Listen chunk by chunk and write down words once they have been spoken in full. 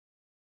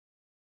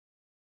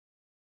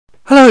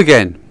Hello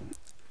again.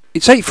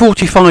 It's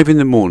 8:45 in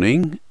the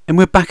morning and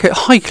we're back at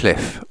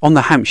Highcliffe on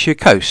the Hampshire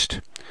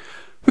coast.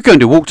 We're going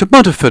to walk to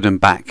Mudeford and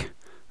back,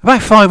 about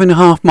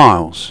 5.5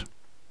 miles.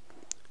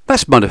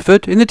 That's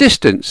Mudeford in the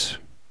distance.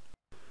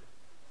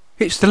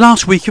 It's the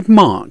last week of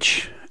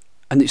March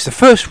and it's the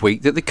first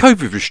week that the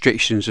COVID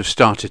restrictions have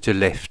started to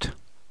lift.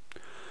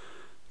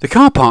 The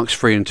car park's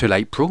free until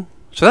April,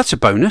 so that's a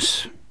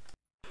bonus.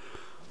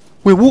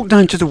 We'll walk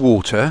down to the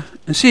water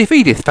and see if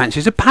Edith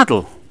fancies a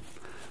paddle.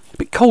 A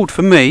bit cold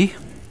for me.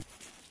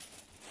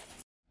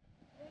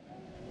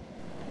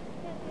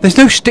 There's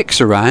no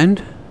sticks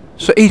around,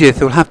 so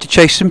Edith will have to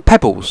chase some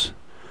pebbles.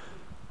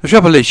 The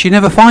trouble is she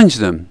never finds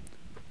them.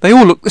 They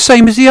all look the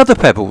same as the other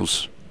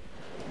pebbles.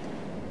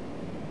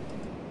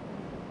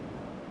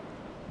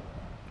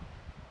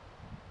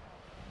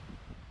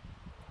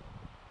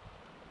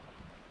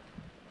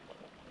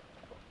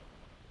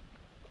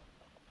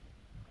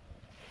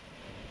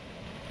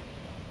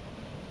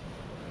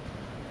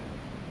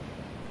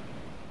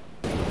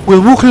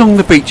 We'll walk along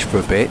the beach for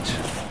a bit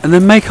and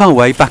then make our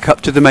way back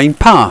up to the main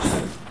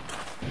path.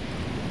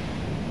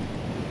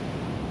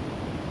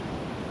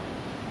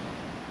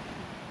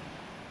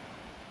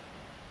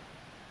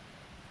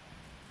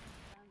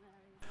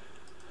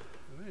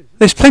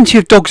 There's plenty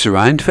of dogs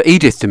around for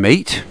Edith to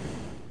meet.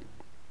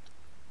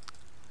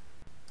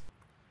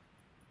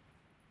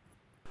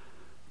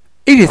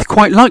 Edith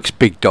quite likes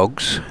big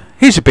dogs.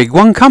 Here's a big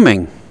one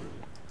coming.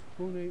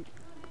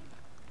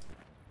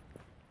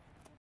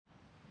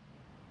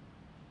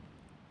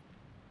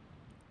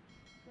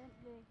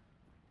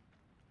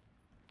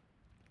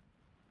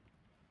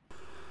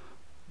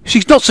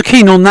 She's not so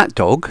keen on that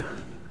dog.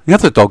 The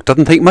other dog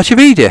doesn't think much of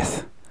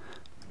Edith.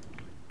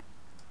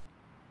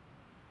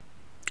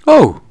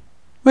 Oh,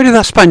 where did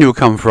that spaniel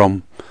come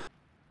from?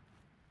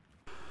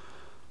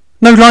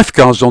 No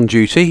lifeguards on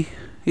duty.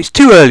 It's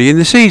too early in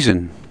the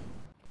season.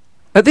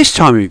 At this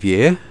time of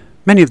year,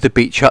 many of the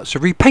beach huts are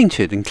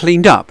repainted and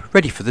cleaned up,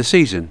 ready for the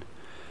season.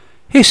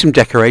 Here's some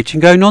decorating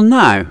going on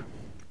now.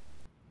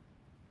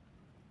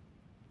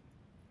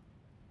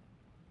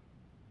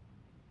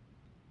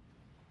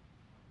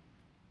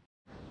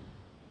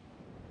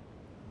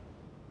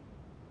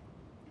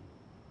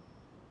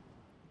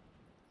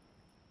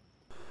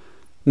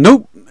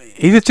 Nope,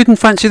 Edith didn't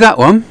fancy that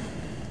one.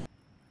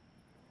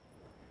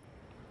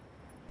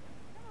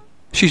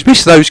 She's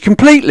missed those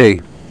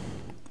completely.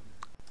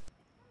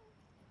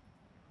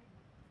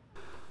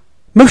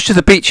 Most of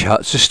the beach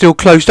huts are still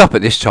closed up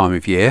at this time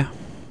of year.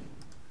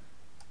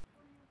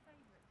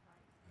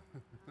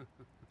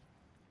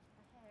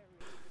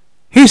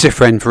 Here's a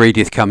friend for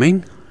Edith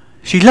coming.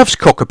 She loves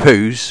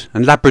cockapoos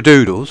and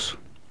labradoodles.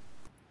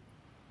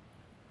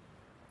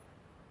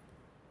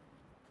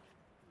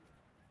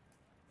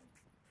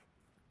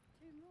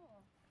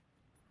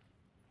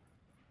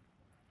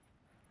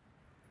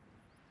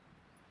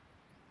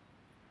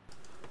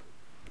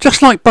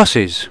 Just like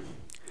buses.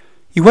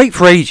 You wait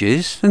for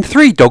ages and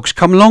 3 dogs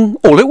come along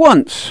all at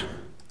once.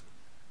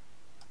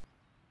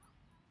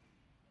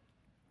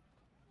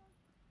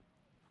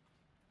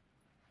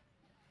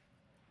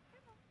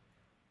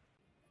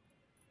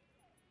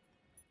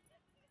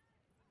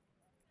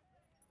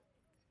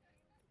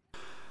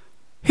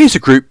 Here's a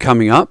group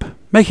coming up,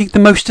 making the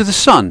most of the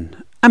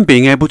sun and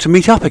being able to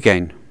meet up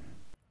again.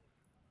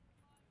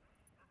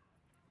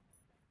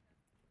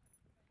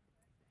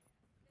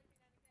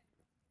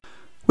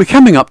 We're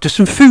coming up to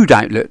some food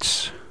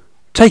outlets.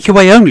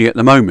 Takeaway only at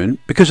the moment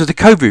because of the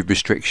COVID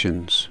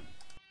restrictions.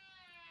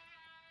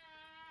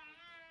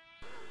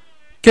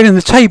 Getting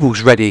the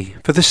tables ready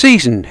for the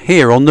season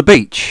here on the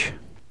beach.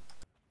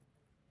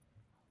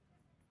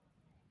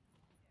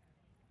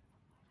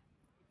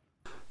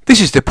 This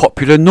is the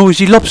popular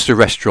Noisy Lobster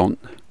restaurant,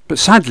 but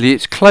sadly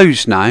it's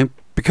closed now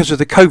because of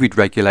the COVID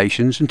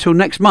regulations until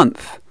next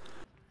month.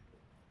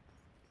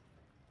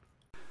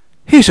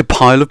 Here's a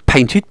pile of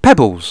painted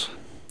pebbles.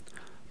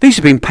 These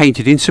have been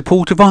painted in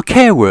support of our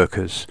care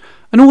workers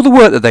and all the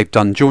work that they've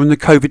done during the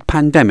COVID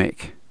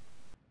pandemic.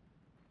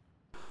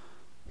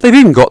 They've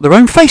even got their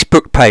own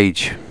Facebook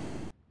page.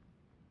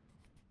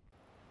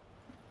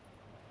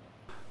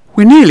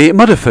 We're nearly at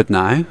Mudeford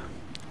now.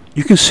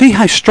 You can see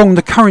how strong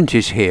the current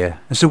is here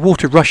as the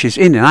water rushes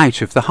in and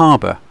out of the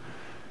harbour.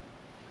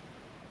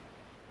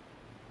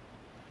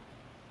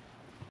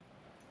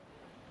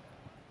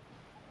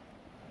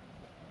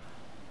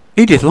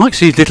 Edith likes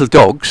these little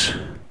dogs.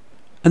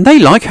 And they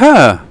like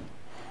her.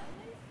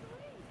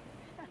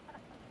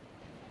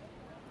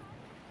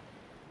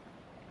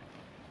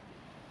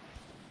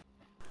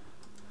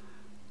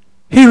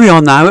 Here we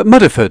are now at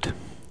Mudeford.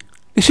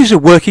 This is a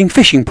working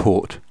fishing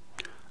port,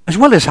 as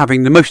well as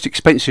having the most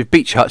expensive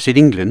beach huts in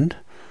England.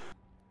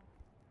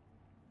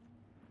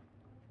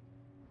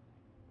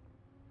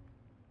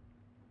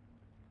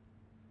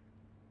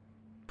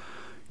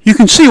 You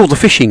can see all the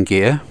fishing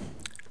gear,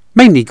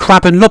 mainly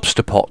crab and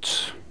lobster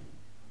pots.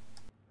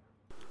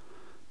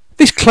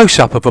 This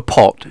close-up of a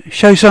pot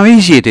shows how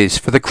easy it is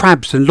for the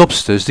crabs and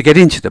lobsters to get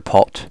into the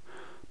pot,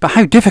 but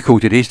how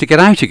difficult it is to get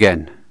out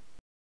again.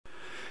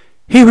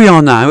 Here we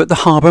are now at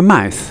the harbour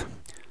mouth.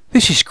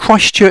 This is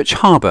Christchurch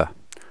Harbour.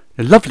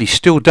 A lovely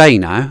still day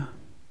now.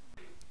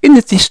 In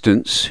the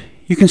distance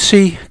you can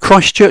see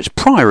Christchurch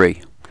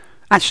Priory.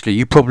 Actually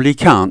you probably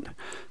can't.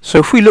 So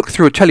if we look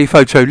through a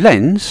telephoto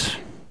lens,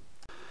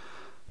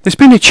 there's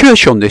been a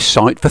church on this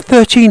site for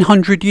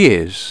 1300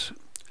 years.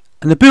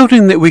 And the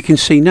building that we can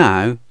see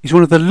now is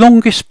one of the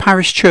longest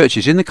parish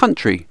churches in the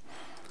country.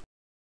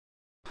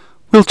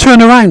 We'll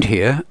turn around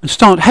here and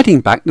start heading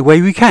back the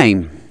way we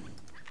came.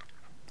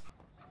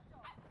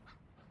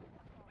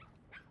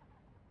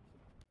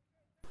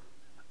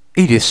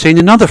 Edith's seen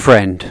another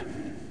friend.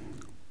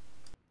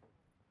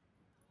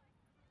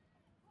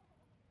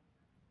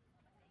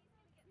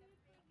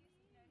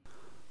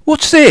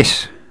 What's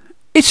this?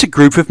 It's a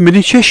group of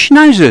miniature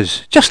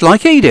schnauzers, just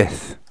like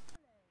Edith.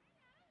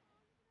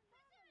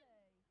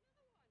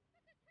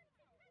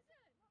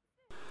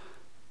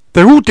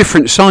 They're all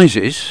different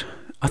sizes.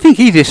 I think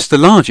Edith's the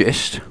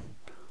largest.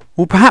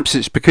 Or perhaps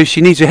it's because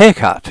she needs a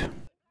haircut.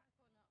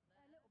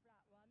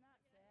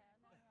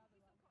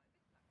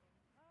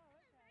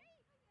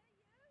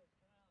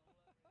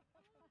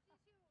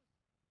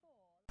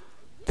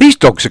 These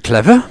dogs are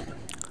clever.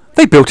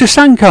 They built a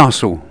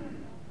sandcastle.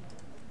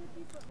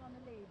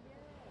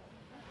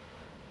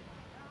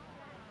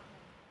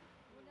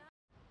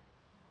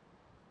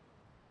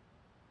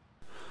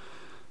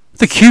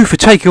 The queue for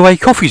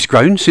takeaway coffee's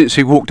grown since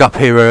we walked up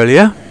here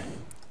earlier.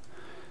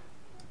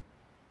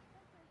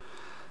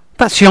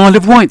 That's the Isle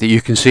of Wight that you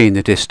can see in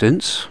the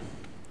distance.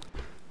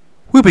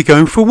 We'll be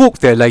going for a walk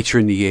there later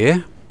in the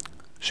year,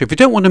 so if you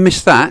don't want to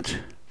miss that,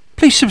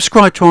 please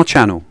subscribe to our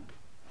channel.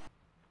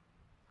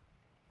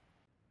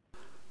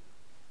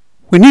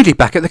 We're nearly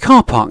back at the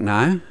car park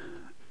now,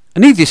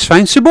 and Edith's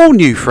found some more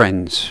new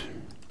friends.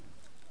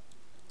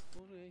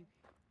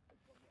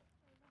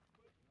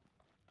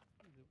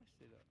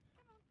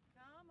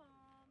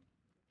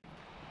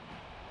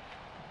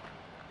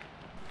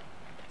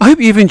 I hope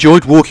you've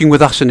enjoyed walking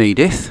with us and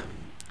Edith.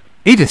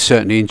 Edith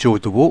certainly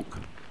enjoyed the walk.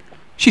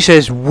 She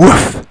says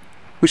woof,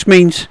 which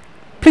means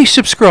please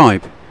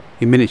subscribe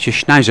in miniature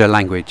schnauzer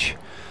language.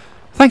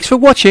 Thanks for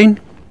watching.